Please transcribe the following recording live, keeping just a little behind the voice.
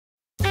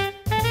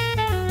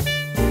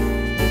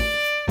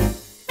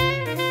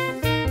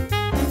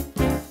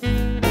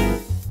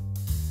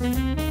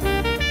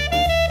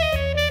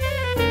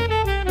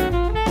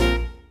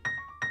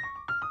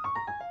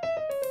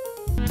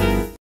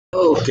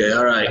Okay,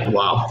 all right.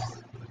 Wow,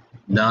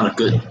 not a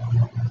good,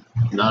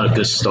 not a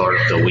good start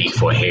of the week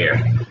for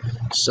hair.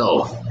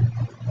 So,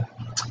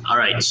 all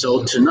right.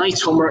 So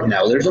tonight's homework.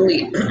 Now, there's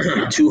only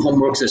two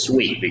homeworks this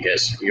week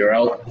because you're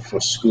out for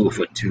school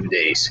for 2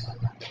 days,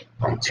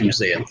 on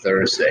Tuesday and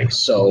Thursday.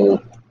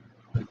 So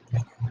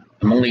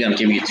I'm only gonna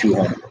give you two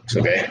homeworks,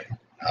 okay?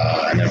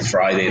 And then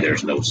Friday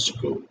there's no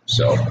school.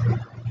 So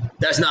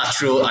that's not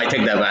true. I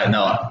take that back.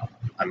 No,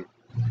 I'm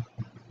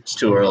it's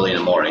too early in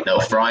the morning. No,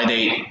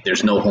 Friday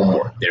there's no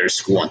homework. There's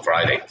school on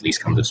Friday. Please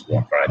come to school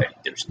on Friday.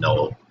 There's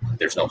no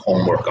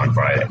homework on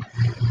Friday.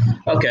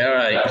 Okay, all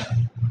right.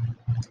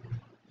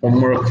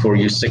 Homework for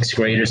you sixth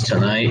graders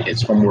tonight.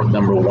 It's homework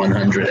number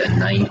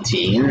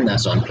 119.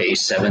 That's on page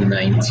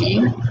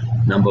 719,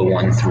 number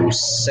 1 through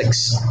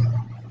 6.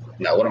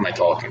 Now, what am I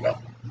talking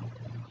about?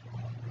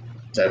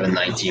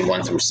 719,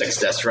 1 through 6.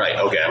 That's right.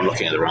 Okay, I'm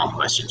looking at the wrong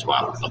questions.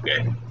 Wow.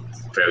 Okay.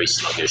 Very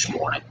sluggish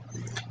morning.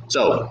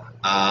 So,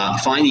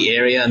 find the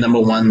area. Number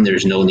 1,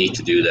 there's no need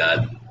to do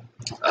that.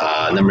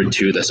 Number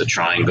 2, that's a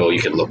triangle. You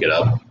can look it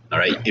up. All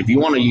right. If you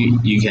want to,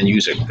 you can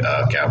use a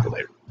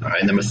calculator. All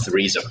right. Number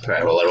 3 is a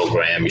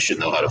parallelogram. You should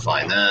know how to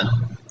find that.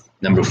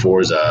 Number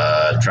 4 is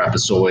a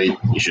trapezoid.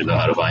 You should know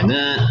how to find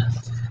that.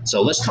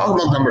 So let's talk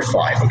about number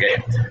 5.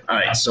 Okay. All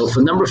right. So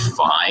for number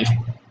 5.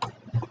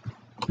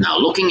 Now,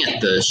 looking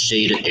at the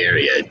shaded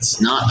area,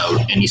 it's not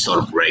any sort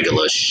of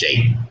regular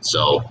shape.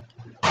 So,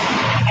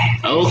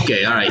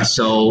 okay, all right.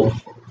 So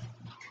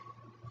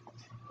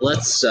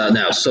let's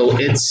now. So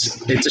it's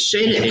a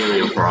shaded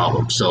area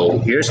problem. So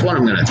here's what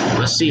I'm gonna do.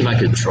 Let's see if I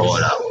can draw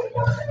it out.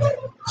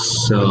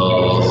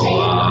 So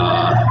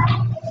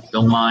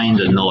don't mind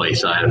the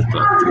noise. I have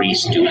 3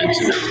 students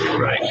in the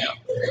room right now.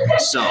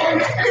 So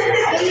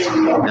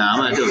now I'm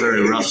gonna do a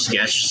very rough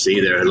sketch.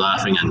 See, they're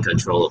laughing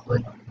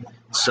uncontrollably.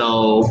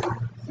 So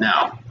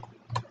now,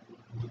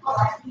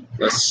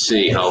 let's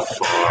see how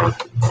far.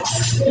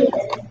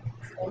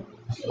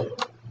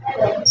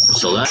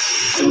 So that's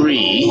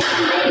 3.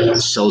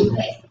 So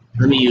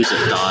let me use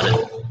a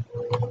dotted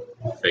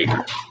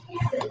figure.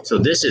 So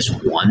this is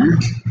 1,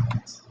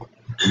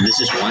 and this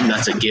is 1.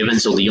 That's a given.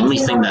 So the only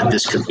thing that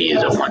this could be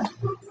is a 1.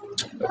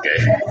 Okay,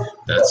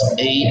 that's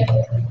 8.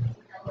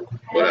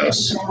 What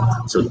else?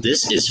 So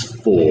this is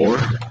 4.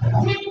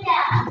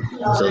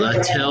 So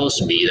that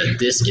tells me that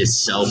this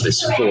itself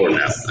is 4.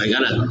 Now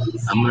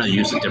I'm gonna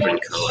use a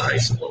different color, I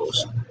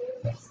suppose.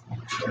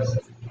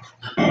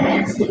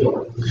 And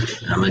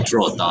I'm gonna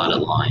draw a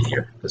dotted line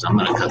here because I'm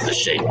gonna cut the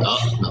shape.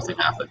 Oh, nothing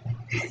happened.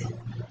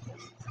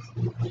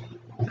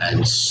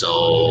 And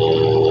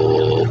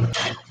so,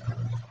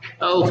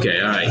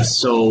 okay, all right.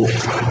 So,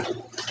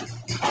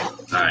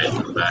 all right,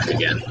 I'm back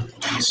again.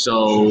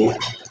 So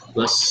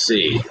let's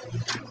see.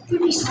 All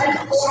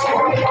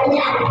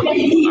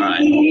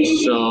right,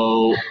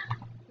 so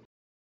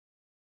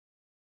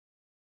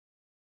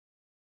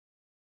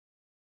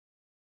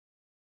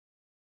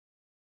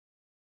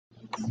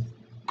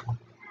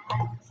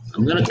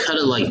I'm gonna cut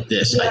it like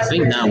this. I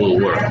think that will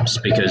work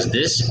because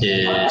this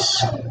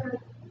is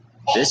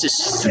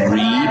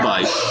 3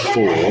 by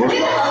 4.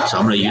 So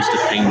I'm gonna use the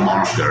pink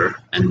marker,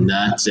 and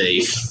that's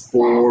a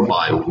 4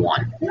 by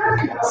 1.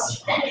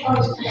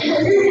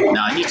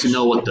 Now I need to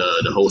know what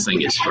the whole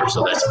thing is first.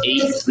 So that's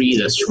 8, 3,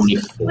 that's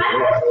 24,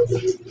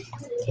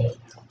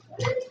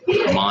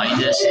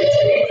 minus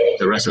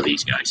the rest of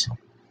these guys.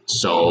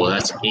 So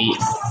that's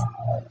 8,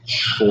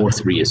 4,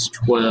 3 is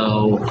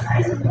 12.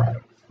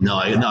 No,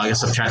 I gotta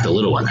subtract the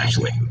little one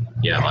actually.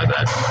 Yeah, my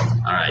bad.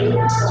 All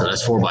right, so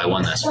that's 4 by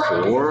 1. That's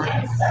 4.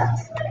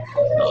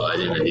 Oh, I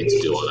didn't need to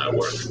do all that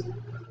work.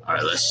 All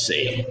right, let's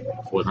see.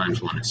 4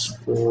 times 1 is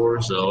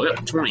 4. So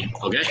yep, 20.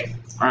 Okay.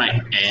 All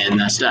right, and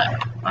that's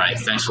that. All right,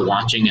 thanks for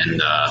watching,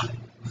 and have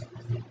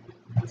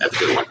a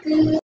good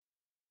one.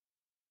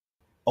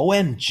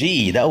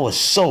 OMG, that was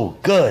so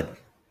good.